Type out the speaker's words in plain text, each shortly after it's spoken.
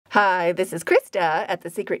Hi, this is Krista at the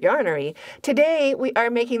Secret Yarnery. Today we are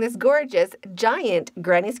making this gorgeous giant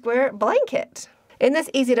granny square blanket. In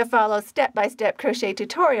this easy-to-follow step-by-step crochet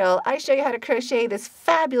tutorial, I show you how to crochet this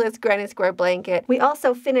fabulous granny square blanket. We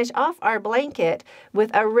also finish off our blanket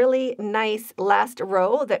with a really nice last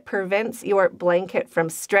row that prevents your blanket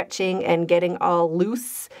from stretching and getting all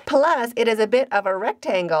loose. Plus, it is a bit of a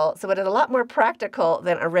rectangle, so it is a lot more practical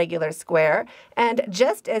than a regular square, and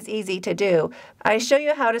just as easy to do. I show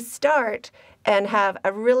you how to start and have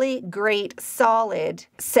a really great solid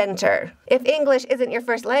center. If English isn't your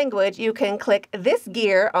first language, you can click this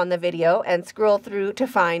gear on the video and scroll through to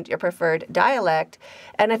find your preferred dialect.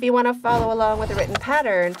 And if you want to follow along with a written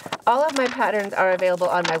pattern, all of my patterns are available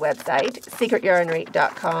on my website,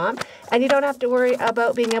 secretyarnery.com. And you don't have to worry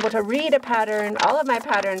about being able to read a pattern. All of my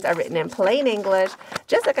patterns are written in plain English,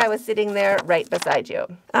 just like I was sitting there right beside you.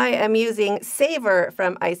 I am using Savor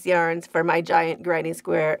from Ice Yarns for my giant granny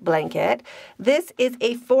square blanket. This is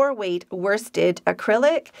a 4-weight worsted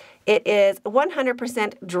acrylic. It is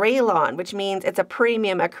 100% Draylon, which means it's a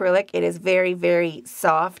premium acrylic. It is very, very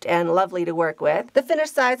soft and lovely to work with. The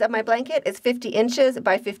finished size of my blanket is 50 inches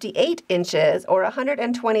by 58 inches, or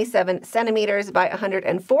 127 centimeters by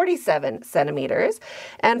 147 centimeters.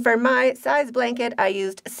 And for my size blanket, I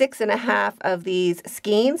used 6.5 of these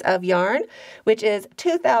skeins of yarn, which is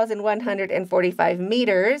 2,145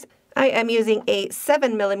 meters. I am using a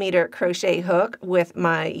 7mm crochet hook with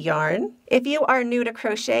my yarn. If you are new to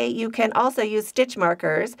crochet, you can also use stitch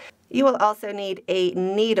markers. You will also need a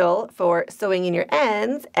needle for sewing in your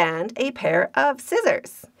ends and a pair of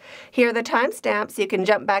scissors. Here are the timestamps. You can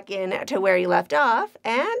jump back in to where you left off,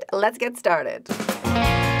 and let's get started.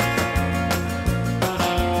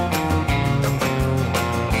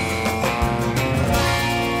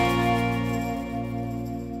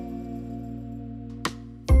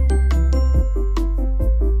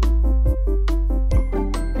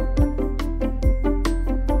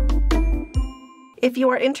 If you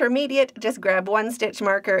are intermediate, just grab one stitch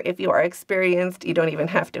marker. If you are experienced, you don't even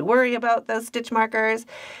have to worry about those stitch markers.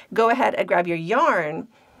 Go ahead and grab your yarn,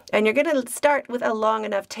 and you're going to start with a long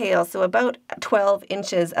enough tail, so about 12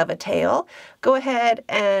 inches of a tail. Go ahead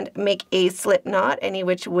and make a slip knot any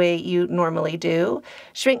which way you normally do.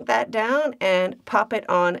 Shrink that down and pop it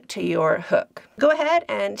on to your hook. Go ahead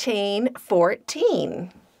and chain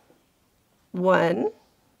 14. 1,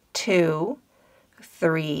 2,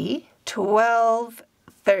 3, 12,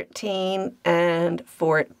 13, and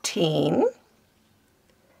 14.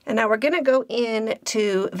 And now we're going to go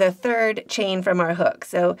into the third chain from our hook.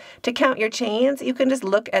 So to count your chains, you can just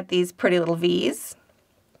look at these pretty little V's,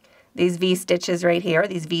 these V stitches right here,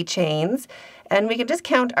 these V chains, and we can just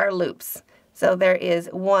count our loops. So there is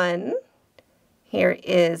 1, here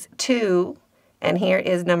is 2, and here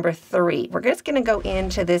is number 3. We're just going to go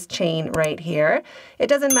into this chain right here. It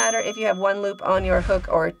doesn't matter if you have 1 loop on your hook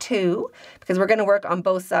or 2, because we're going to work on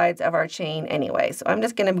both sides of our chain anyway. So I'm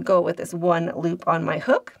just going to go with this 1 loop on my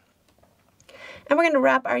hook. And we're going to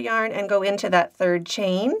wrap our yarn and go into that third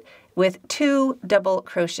chain with 2 double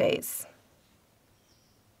crochets.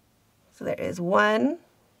 So there is 1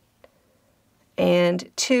 and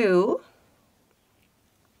 2.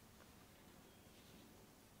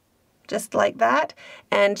 Just like that,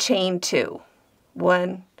 and chain 2.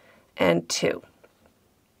 1 and 2.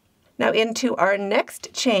 Now into our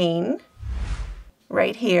next chain,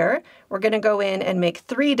 right here, we're going to go in and make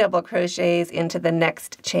 3 double crochets into the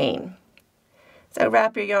next chain. So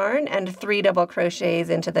wrap your yarn and 3 double crochets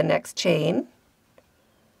into the next chain.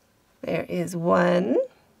 There is 1,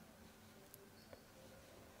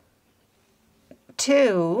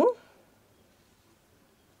 2,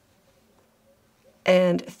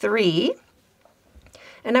 and 3.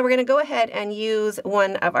 And now we're going to go ahead and use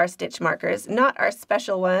one of our stitch markers, not our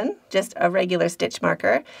special one, just a regular stitch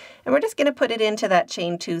marker. And we're just going to put it into that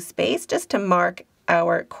chain 2 space just to mark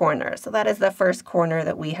our corner. So that is the first corner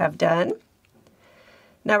that we have done.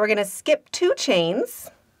 Now we're going to skip 2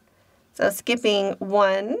 chains. So skipping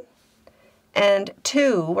 1 and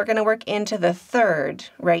 2, we're going to work into the third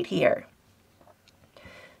right here.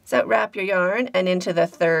 So wrap your yarn and into the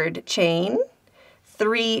third chain,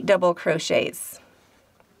 3 double crochets.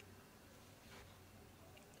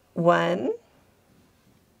 1,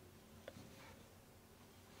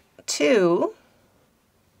 2,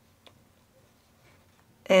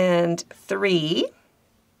 and 3.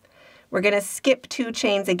 We're going to skip 2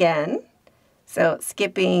 chains again. So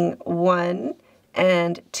skipping 1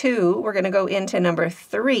 and 2, we're going to go into number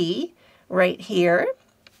 3 right here.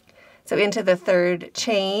 So into the third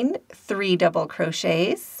chain, 3 double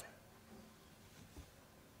crochets.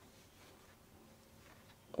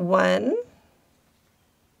 1,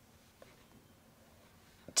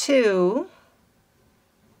 2,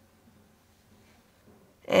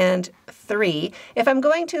 and 3. If I'm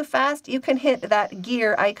going too fast, you can hit that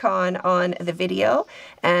gear icon on the video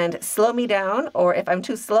and slow me down, or if I'm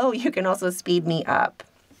too slow, you can also speed me up.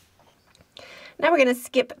 Now we're going to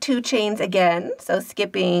skip 2 chains again, so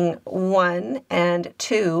skipping 1 and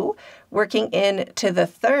 2, working into the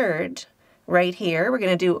 3rd right here. We're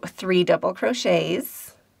going to do 3 double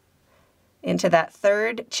crochets into that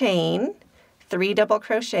 3rd chain, 3 double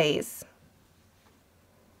crochets,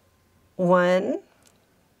 1,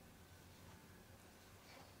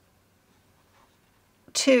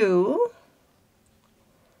 2,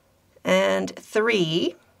 and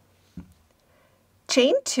 3,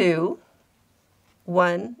 chain 2,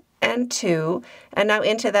 1 and 2, and now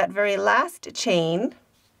into that very last chain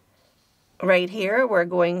right here, we're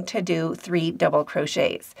going to do 3 double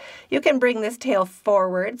crochets. You can bring this tail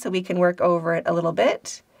forward so we can work over it a little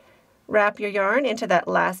bit. Wrap your yarn into that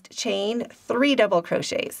last chain, 3 double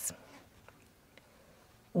crochets.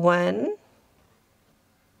 1,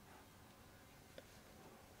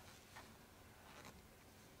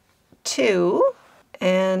 2,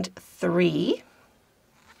 and 3.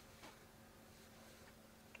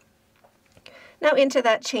 Now into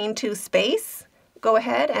that chain 2 space, go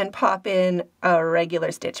ahead and pop in a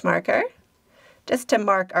regular stitch marker just to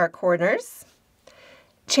mark our corners.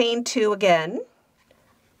 Chain 2 again,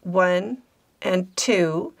 1 and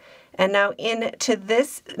 2, and now into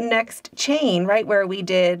this next chain right where we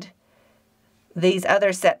did these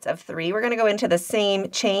other sets of 3, we're going to go into the same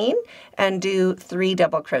chain and do 3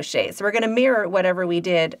 double crochets. So we're going to mirror whatever we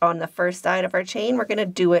did on the first side of our chain. We're going to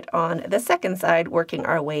do it on the second side, working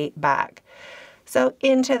our way back. So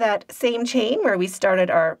into that same chain where we started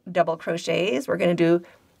our double crochets, we're going to do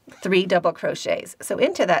 3 double crochets. So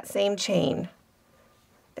into that same chain,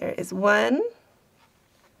 there is 1,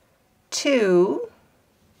 2,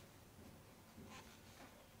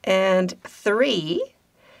 and 3.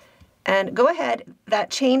 And go ahead, that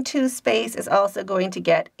chain 2 space is also going to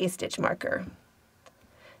get a stitch marker.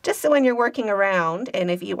 Just so when you're working around, and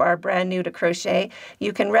if you are brand new to crochet,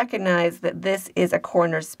 you can recognize that this is a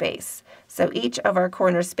corner space. So each of our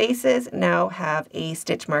corner spaces now have a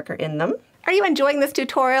stitch marker in them. Are you enjoying this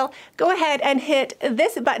tutorial? Go ahead and hit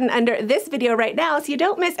this button under this video right now so you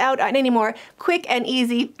don't miss out on any more quick and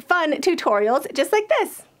easy fun tutorials just like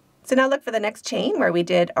this. So now look for the next chain where we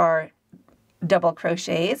did our double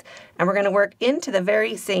crochets, and we're going to work into the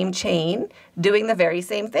very same chain doing the very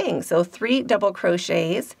same thing. So 3 double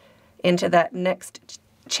crochets into that next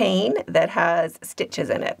chain that has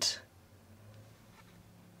stitches in it.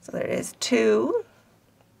 So there is 2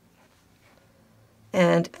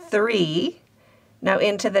 and 3. Now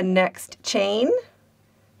into the next chain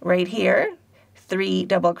right here, 3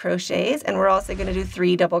 double crochets, and we're also going to do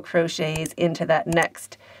 3 double crochets into that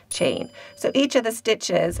next chain. So each of the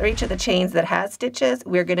stitches, or each of the chains that has stitches,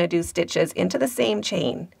 we're going to do stitches into the same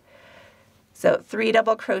chain. So 3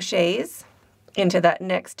 double crochets into that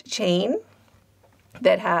next chain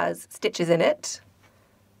that has stitches in it.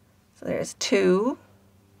 So there's 2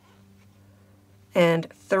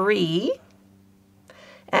 and 3,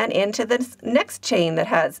 and into the next chain that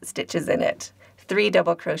has stitches in it, 3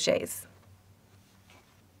 double crochets.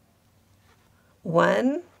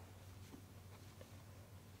 1,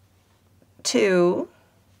 2,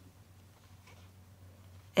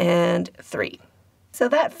 and 3. So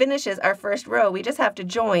that finishes our first row. We just have to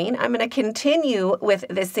join. I'm going to continue with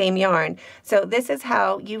the same yarn. So this is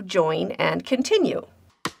how you join and continue.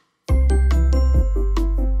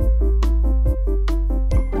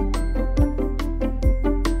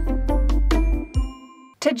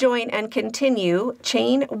 To join and continue,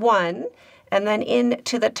 chain 1, and then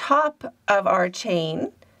into the top of our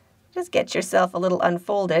chain, just get yourself a little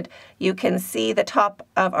unfolded. You can see the top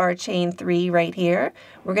of our chain 3 right here.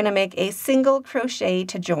 We're going to make a single crochet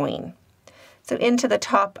to join. So into the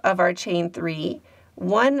top of our chain 3,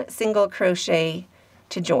 1 single crochet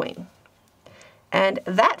to join. And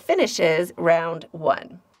that finishes round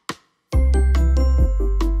 1.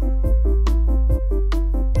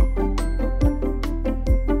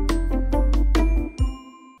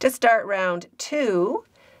 To start round 2,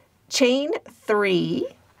 chain 3,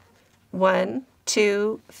 1,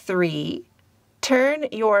 2, 3, turn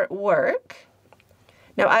your work.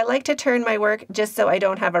 Now I like to turn my work just so I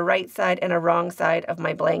don't have a right side and a wrong side of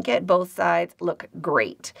my blanket. Both sides look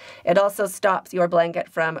great. It also stops your blanket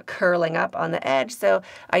from curling up on the edge, so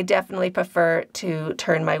I definitely prefer to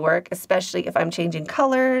turn my work, especially if I'm changing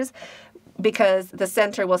colors, because the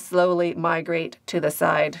center will slowly migrate to the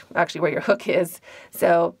side, actually where your hook is.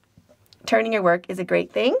 So turning your work is a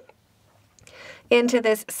great thing. Into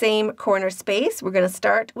this same corner space, we're going to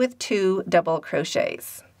start with 2 double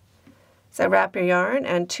crochets. So wrap your yarn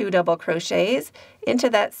and 2 double crochets into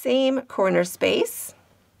that same corner space.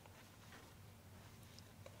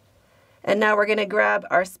 And now we're going to grab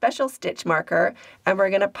our special stitch marker and we're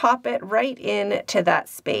going to pop it right into that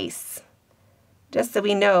space, just so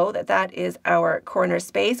we know that that is our corner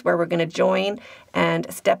space where we're going to join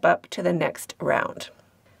and step up to the next round.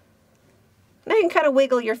 Now you can kind of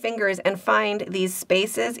wiggle your fingers and find these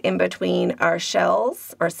spaces in between our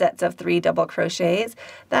shells or sets of 3 double crochets.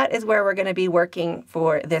 That is where we're going to be working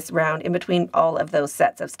for this round, in between all of those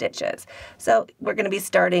sets of stitches. So we're going to be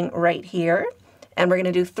starting right here, and we're going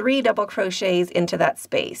to do 3 double crochets into that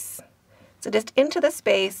space. So just into the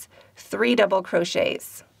space, 3 double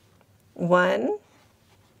crochets. 1,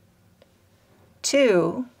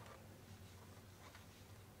 2,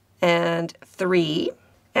 and 3.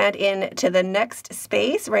 And into the next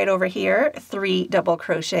space right over here, 3 double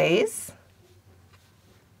crochets.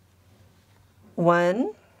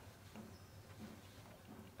 1,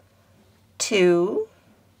 2,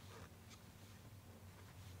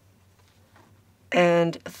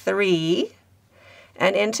 and 3.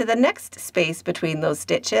 And into the next space between those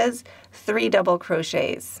stitches, 3 double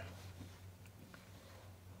crochets.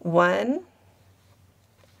 1,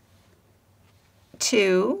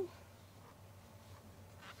 2,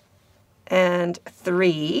 and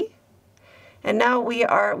 3. And now we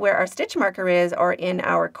are where our stitch marker is, or in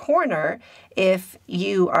our corner, if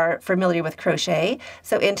you are familiar with crochet.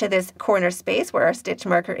 So into this corner space where our stitch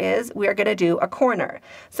marker is, we are going to do a corner.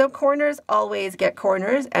 So corners always get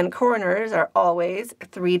corners, and corners are always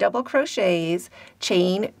 3 double crochets,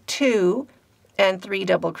 chain 2, and 3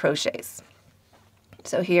 double crochets.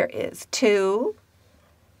 So here is 2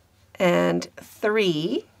 and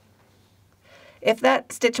 3. If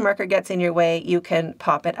that stitch marker gets in your way, you can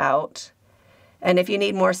pop it out. And if you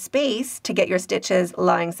need more space to get your stitches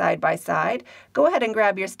lying side by side, go ahead and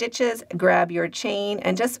grab your stitches, grab your chain,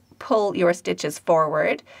 and just pull your stitches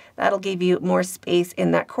forward. That'll give you more space in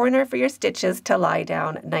that corner for your stitches to lie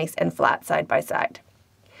down nice and flat side by side.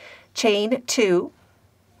 Chain 2,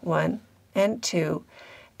 1 and 2,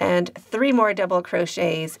 and 3 more double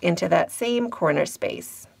crochets into that same corner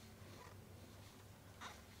space.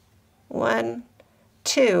 1,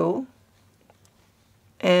 2,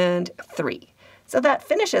 and 3. So that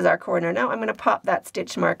finishes our corner. Now I'm going to pop that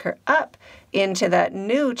stitch marker up into that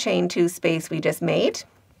new chain 2 space we just made.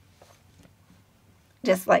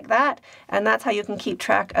 Just like that. And that's how you can keep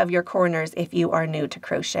track of your corners if you are new to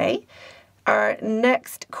crochet. Our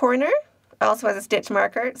next corner also has a stitch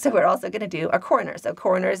marker, so we're also going to do a corner. So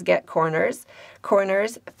corners get corners.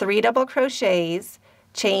 Corners, 3 double crochets,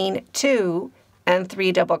 chain 2, and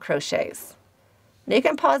 3 double crochets. Now you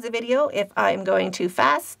can pause the video if I'm going too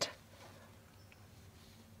fast.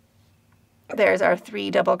 There's our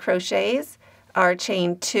 3 double crochets, our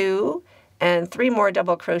chain 2, and 3 more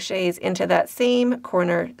double crochets into that same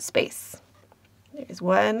corner space. There's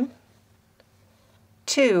 1,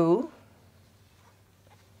 2,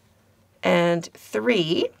 and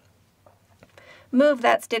 3. Move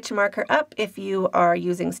that stitch marker up if you are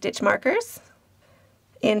using stitch markers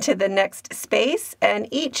into the next space, and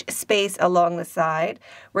each space along the side,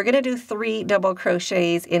 we're going to do 3 double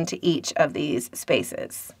crochets into each of these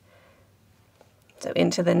spaces. So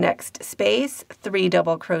into the next space, 3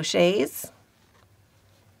 double crochets.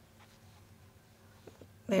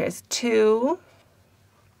 There's 2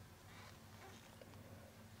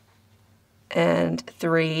 and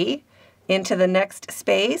 3. Into the next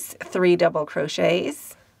space, 3 double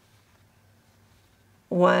crochets.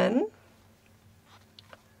 1,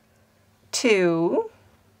 2,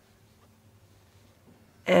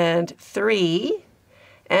 and 3,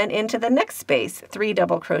 and into the next space, 3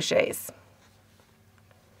 double crochets.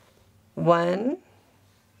 1,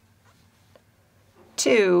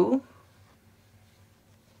 2,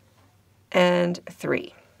 and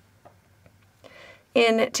 3.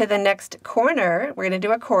 Into the next corner, we're going to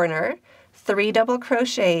do a corner, 3 double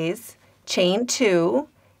crochets, chain 2,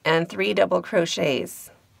 and 3 double crochets.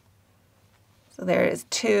 So there is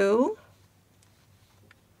 2,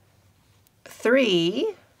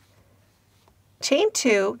 3, chain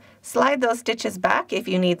 2, slide those stitches back if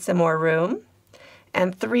you need some more room,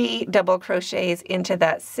 and 3 double crochets into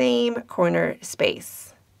that same corner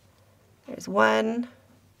space. There's 1,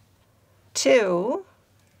 2,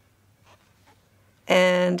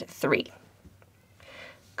 and 3.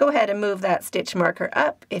 Go ahead and move that stitch marker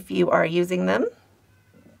up if you are using them.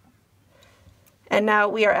 And now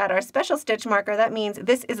we are at our special stitch marker. That means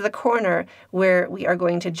this is the corner where we are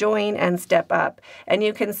going to join and step up. And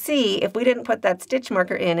you can see if we didn't put that stitch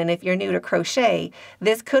marker in, and if you're new to crochet,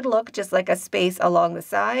 this could look just like a space along the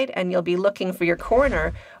side, and you'll be looking for your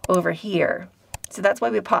corner over here. So that's why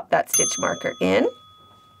we pop that stitch marker in.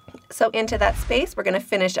 So into that space, we're going to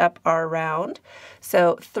finish up our round.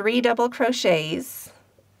 So 3 double crochets,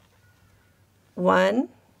 1,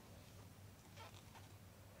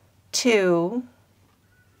 2,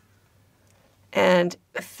 and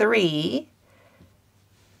 3.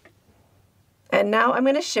 And now I'm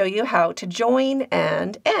going to show you how to join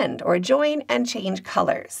and end, or join and change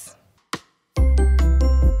colors.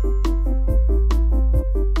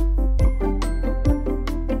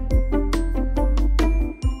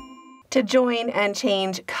 To join and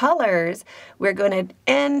change colors, we're going to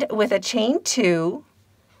end with a chain 2,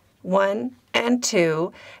 1 and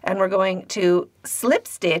 2, and we're going to slip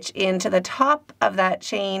stitch into the top of that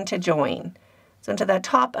chain to join. So into the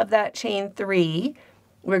top of that chain 3,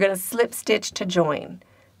 we're going to slip stitch to join.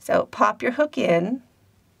 So pop your hook in,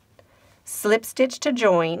 slip stitch to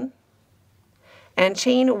join, and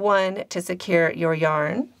chain 1 to secure your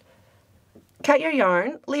yarn. Cut your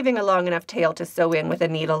yarn, leaving a long enough tail to sew in with a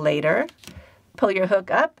needle later. Pull your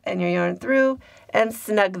hook up and your yarn through and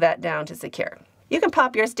snug that down to secure. You can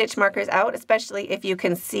pop your stitch markers out, especially if you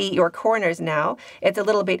can see your corners now. It's a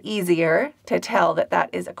little bit easier to tell that that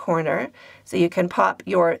is a corner. So you can pop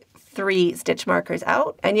your 3 stitch markers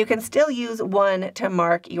out, and you can still use 1 to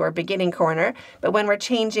mark your beginning corner, but when we're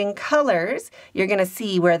changing colors, you're going to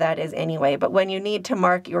see where that is anyway. But when you need to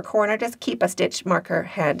mark your corner, just keep a stitch marker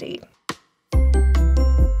handy.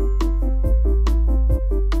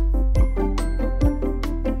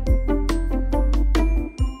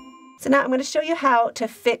 So now I'm going to show you how to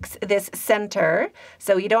fix this center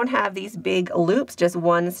so you don't have these big loops, just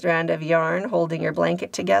one strand of yarn holding your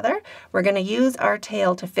blanket together. We're going to use our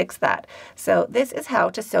tail to fix that. So this is how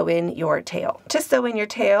to sew in your tail. To sew in your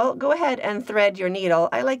tail, go ahead and thread your needle.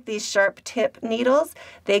 I like these sharp tip needles.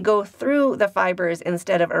 They go through the fibers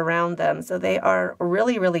instead of around them, so they are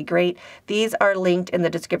really, really great. These are linked in the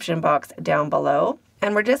description box down below.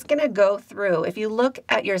 And we're just going to go through. If you look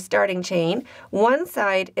at your starting chain, one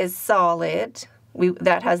side is solid,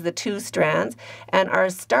 that has the 2 strands, and our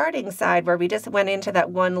starting side where we just went into that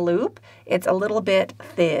 1 loop, it's a little bit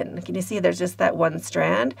thin. Can you see there's just that 1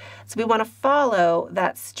 strand? So we want to follow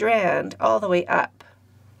that strand all the way up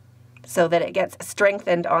so that it gets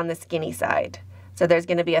strengthened on the skinny side. So there's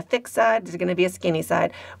going to be a thick side, there's going to be a skinny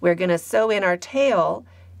side. We're going to sew in our tail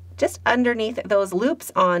just underneath those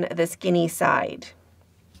loops on the skinny side,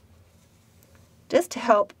 just to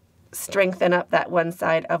help strengthen up that one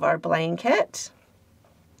side of our blanket.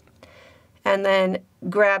 And then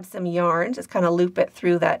grab some yarn, just kind of loop it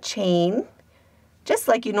through that chain, just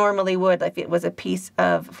like you normally would if it was a piece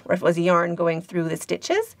of, or if it was yarn going through the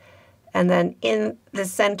stitches. And then in the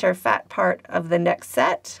center fat part of the next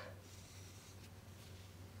set,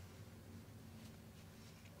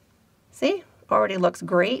 see, already looks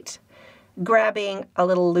great. Grabbing a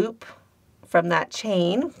little loop from that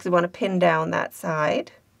chain, because we want to pin down that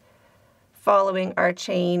side, following our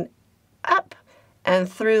chain up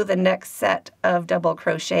and through the next set of double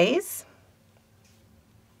crochets.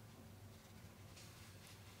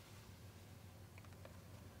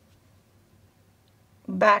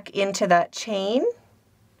 Back into that chain.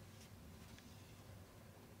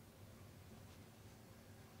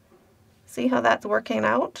 See how that's working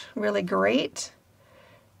out? Really great.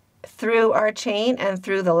 Through our chain and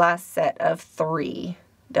through the last set of 3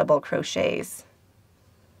 double crochets.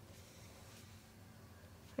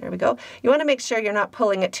 There we go. You want to make sure you're not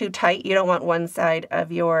pulling it too tight. You don't want one side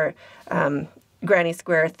of your granny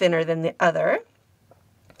square thinner than the other.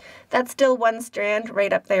 That's still 1 strand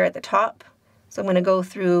right up there at the top. So I'm going to go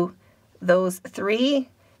through those 3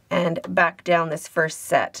 and back down this first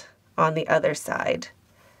set on the other side.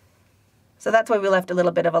 So that's why we left a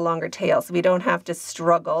little bit of a longer tail, so we don't have to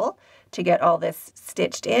struggle to get all this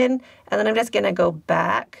stitched in. And then I'm just going to go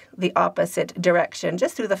back the opposite direction,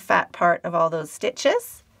 just through the fat part of all those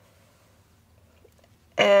stitches.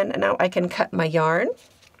 And now I can cut my yarn.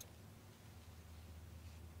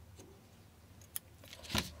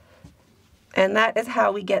 And that is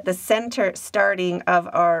how we get the center starting of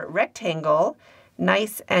our rectangle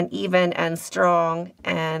nice and even and strong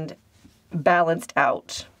and balanced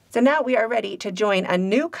out. So now we are ready to join a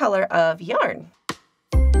new color of yarn.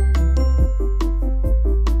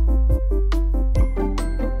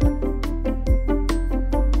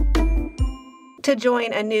 To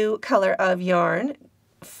join a new color of yarn,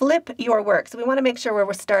 flip your work. So we want to make sure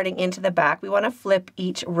we're starting into the back. We want to flip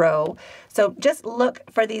each row. So just look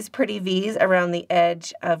for these pretty V's around the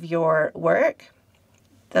edge of your work.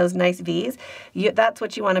 Those nice V's. That's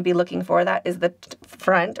what you want to be looking for. That is the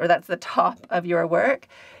front, or that's the top of your work.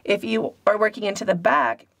 If you are working into the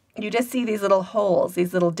back, you just see these little holes,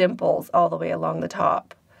 these little dimples all the way along the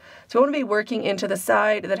top. So we want to be working into the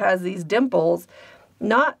side that has these dimples,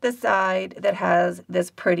 not the side that has this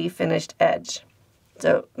pretty finished edge.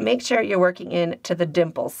 So make sure you're working into the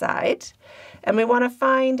dimple side. And we want to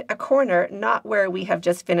find a corner, not where we have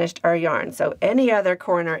just finished our yarn. So any other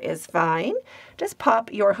corner is fine. Just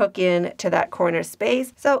pop your hook in to that corner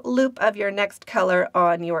space. So loop of your next color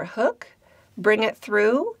on your hook, bring it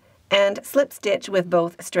through, and slip stitch with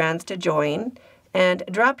both strands to join. And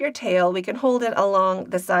drop your tail. We can hold it along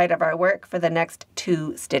the side of our work for the next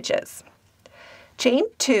 2 stitches. Chain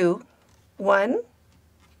 2, 1,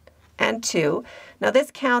 and 2. Now this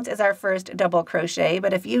counts as our first double crochet,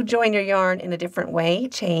 but if you join your yarn in a different way,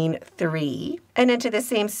 chain 3, and into the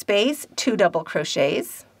same space, 2 double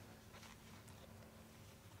crochets,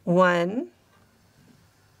 1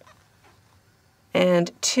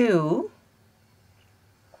 and 2.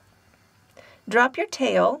 Drop your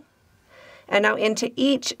tail, and now into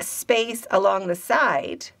each space along the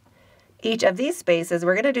side, each of these spaces,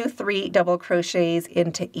 we're going to do 3 double crochets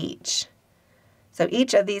into each. So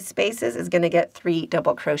each of these spaces is going to get 3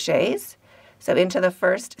 double crochets. So into the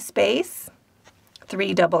first space,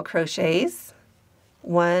 3 double crochets,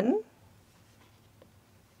 1,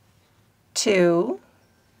 2,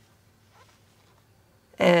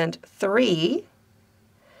 and 3,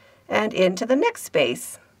 and into the next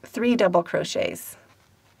space, 3 double crochets,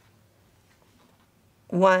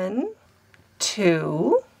 1,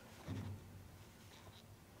 2,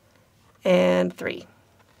 and 3.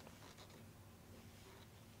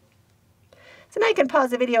 So now you can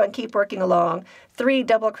pause the video and keep working along. 3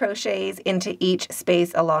 double crochets into each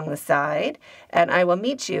space along the side, and I will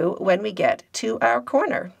meet you when we get to our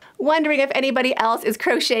corner. Wondering if anybody else is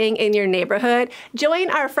crocheting in your neighborhood? Join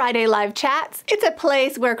our Friday live chats. It's a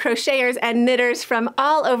place where crocheters and knitters from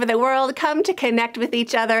all over the world come to connect with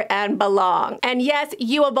each other and belong. And yes,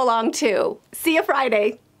 you will belong too. See you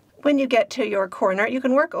Friday. When you get to your corner, you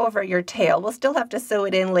can work over your tail. We'll still have to sew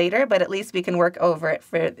it in later, but at least we can work over it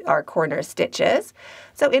for our corner stitches.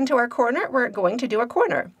 So into our corner, we're going to do a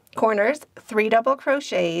corner. Corners, 3 double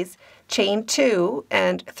crochets, chain 2,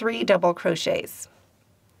 and 3 double crochets.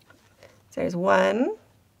 So there's 1,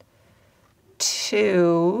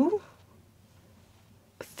 2,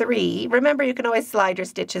 3. Remember, you can always slide your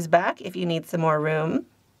stitches back if you need some more room.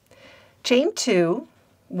 Chain 2,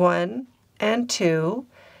 1 and 2,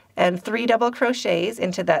 and 3 double crochets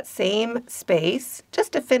into that same space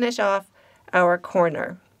just to finish off our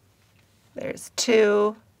corner. There's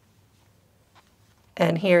 2,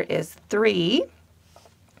 and here is 3.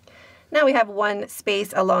 Now we have 1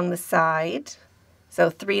 space along the side, so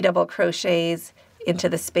 3 double crochets into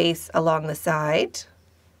the space along the side.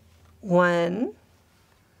 1,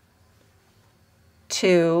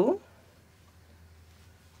 2,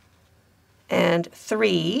 and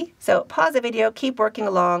 3. So pause the video, keep working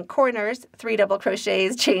along. Corners, 3 double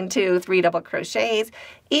crochets, chain 2, 3 double crochets.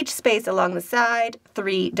 Each space along the side,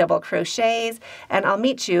 3 double crochets. And I'll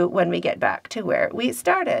meet you when we get back to where we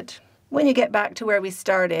started. When you get back to where we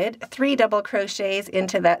started, 3 double crochets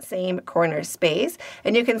into that same corner space.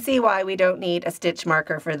 And you can see why we don't need a stitch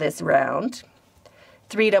marker for this round.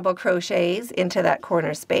 3 double crochets into that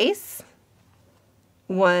corner space.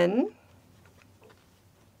 1,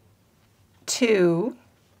 2,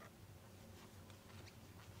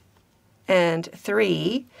 and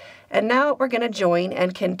 3. And now we're going to join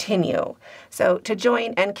and continue. So to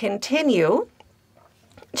join and continue,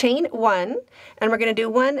 chain 1, and we're going to do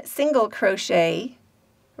 1 single crochet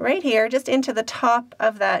right here, just into the top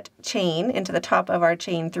of that chain, into the top of our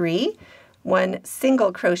chain 3. 1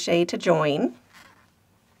 single crochet to join.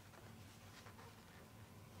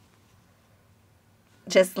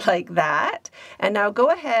 Just like that. And now go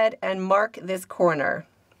ahead and mark this corner.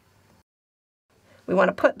 We want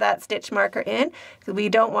to put that stitch marker in because we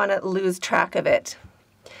don't want to lose track of it.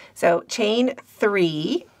 So chain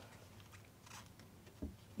 3,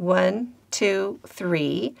 1, 2,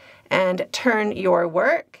 3, and turn your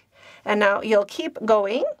work. And now you'll keep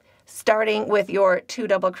going. starting with your 2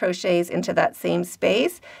 double crochets into that same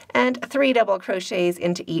space and 3 double crochets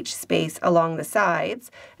into each space along the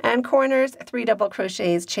sides, and corners 3 double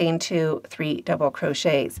crochets, chain 2, 3 double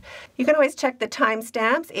crochets. You can always check the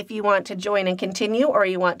timestamps if you want to join and continue or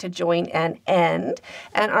you want to join and end,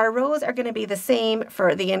 and our rows are going to be the same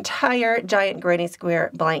for the entire giant granny square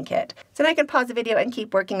blanket. So now you can pause the video and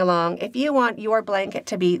keep working along. If you want your blanket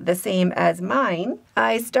to be the same as mine,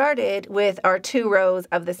 I started with our 2 rows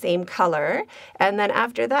of the same color, and then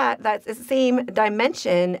after that, that's the same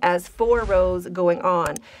dimension as 4 rows going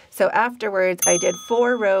on. So afterwards, I did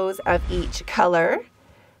 4 rows of each color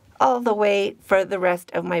all the way for the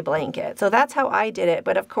rest of my blanket. So that's how I did it,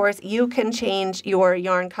 but of course you can change your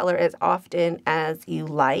yarn color as often as you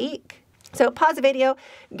like. So pause the video,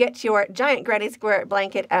 get your giant granny square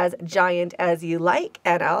blanket as giant as you like,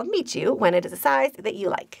 and I'll meet you when it is a size that you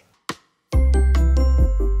like.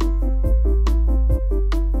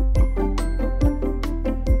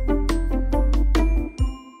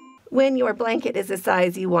 When your blanket is the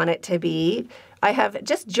size you want it to be, I have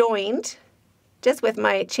just joined, just with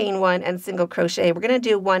my chain 1 and single crochet. We're going to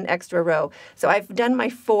do 1 extra row. So I've done my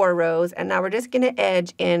 4 rows, and now we're just going to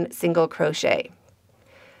edge in single crochet.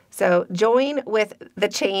 So join with the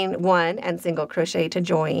chain 1 and single crochet to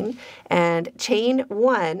join, and chain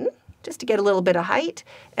 1 just to get a little bit of height,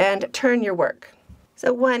 and turn your work.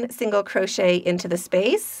 So 1 single crochet into the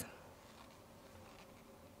space,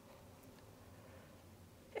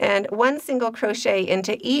 and 1 single crochet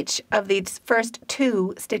into each of these first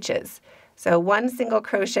 2 stitches. So 1 single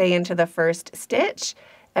crochet into the first stitch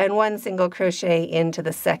and 1 single crochet into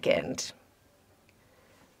the second.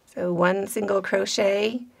 So 1 single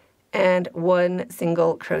crochet and 1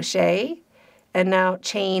 single crochet, and now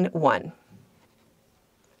chain 1.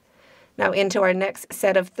 Now into our next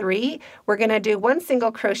set of 3, we're going to do 1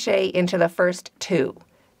 single crochet into the first 2.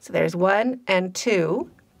 So there's 1 and 2.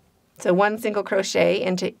 So 1 single crochet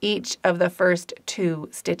into each of the first 2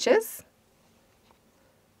 stitches,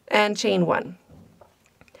 and chain 1.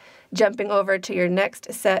 Jumping over to your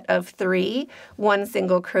next set of 3, 1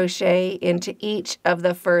 single crochet into each of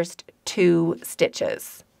the first 2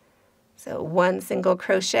 stitches. So 1 single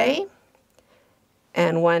crochet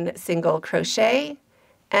and 1 single crochet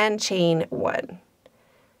and chain 1.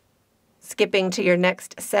 Skipping to your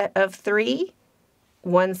next set of 3,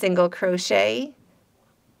 1 single crochet,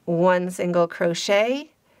 1 single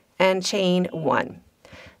crochet, and chain 1.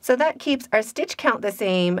 So that keeps our stitch count the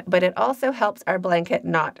same, but it also helps our blanket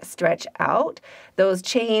not stretch out. Those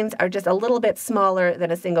chains are just a little bit smaller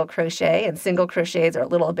than a single crochet, and single crochets are a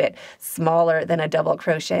little bit smaller than a double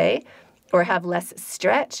crochet, or have less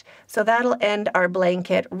stretch. So that'll end our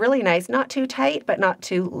blanket really nice, not too tight, but not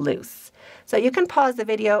too loose. So you can pause the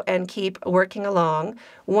video and keep working along.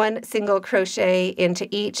 1 single crochet into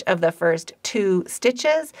each of the first 2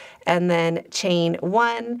 stitches, and then chain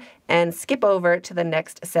 1 and skip over to the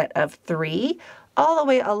next set of 3 all the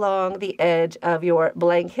way along the edge of your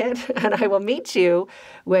blanket, and I will meet you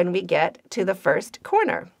when we get to the first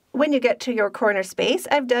corner. When you get to your corner space,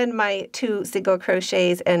 I've done my 2 single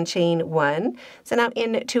crochets and chain 1. So now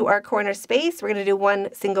into our corner space, we're going to do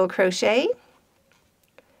 1 single crochet,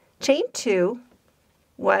 chain 2,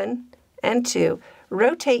 1 and 2.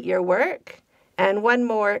 Rotate your work, and 1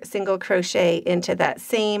 more single crochet into that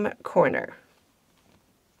same corner.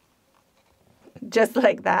 Just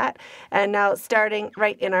like that. And now starting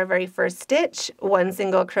right in our very first stitch, 1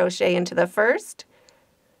 single crochet into the first,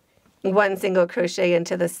 1 single crochet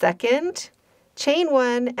into the second, chain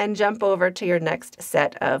 1, and jump over to your next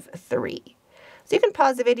set of 3. So you can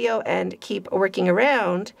pause the video and keep working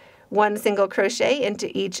around. 1 single crochet into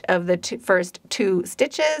each of the first 2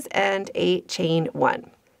 stitches and a chain 1.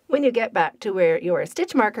 When you get back to where your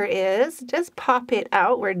stitch marker is, just pop it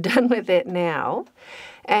out. We're done with it now.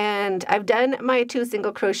 And I've done my 2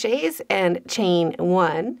 single crochets and chain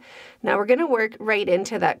 1. Now we're going to work right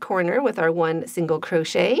into that corner with our 1 single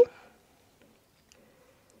crochet.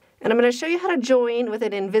 And I'm going to show you how to join with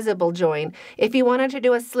an invisible join. If you wanted to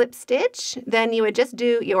do a slip stitch, then you would just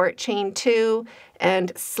do your chain 2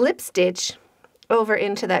 and slip stitch over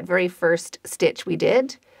into that very first stitch we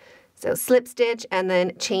did. So slip stitch and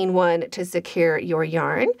then chain 1 to secure your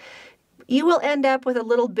yarn. You will end up with a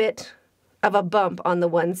little bit of a bump on the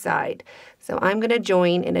one side. So I'm going to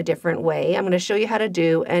join in a different way. I'm going to show you how to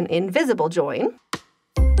do an invisible join.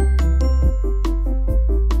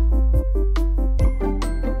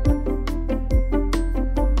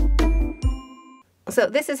 So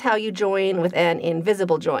this is how you join with an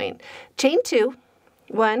invisible join. Chain 2,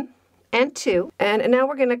 1 and 2. And now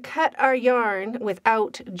we're going to cut our yarn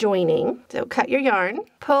without joining. So cut your yarn,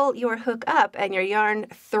 pull your hook up and your yarn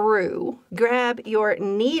through. Grab your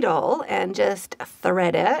needle and just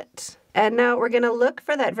thread it. And now we're going to look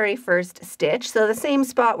for that very first stitch. So the same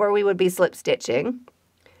spot where we would be slip stitching.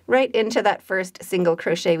 Right into that first single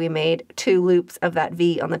crochet we made, 2 loops of that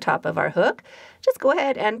V on the top of our hook. Just go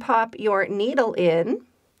ahead and pop your needle in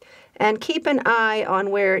and keep an eye on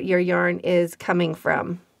where your yarn is coming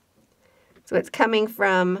from. So it's coming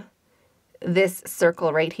from this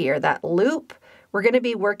circle right here, that loop. We're going to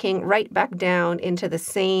be working right back down into the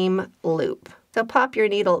same loop. So pop your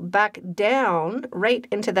needle back down right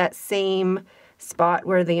into that same spot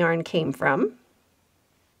where the yarn came from.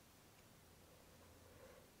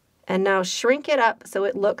 And now shrink it up so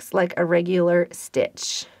it looks like a regular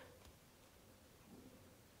stitch.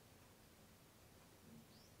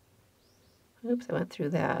 Oops, I went through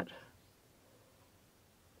that.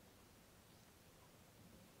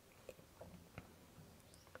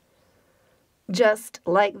 Just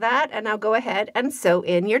like that, and now go ahead and sew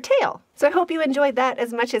in your tail. So I hope you enjoyed that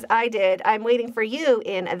as much as I did. I'm waiting for you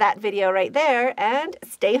in that video right there, and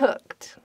stay hooked.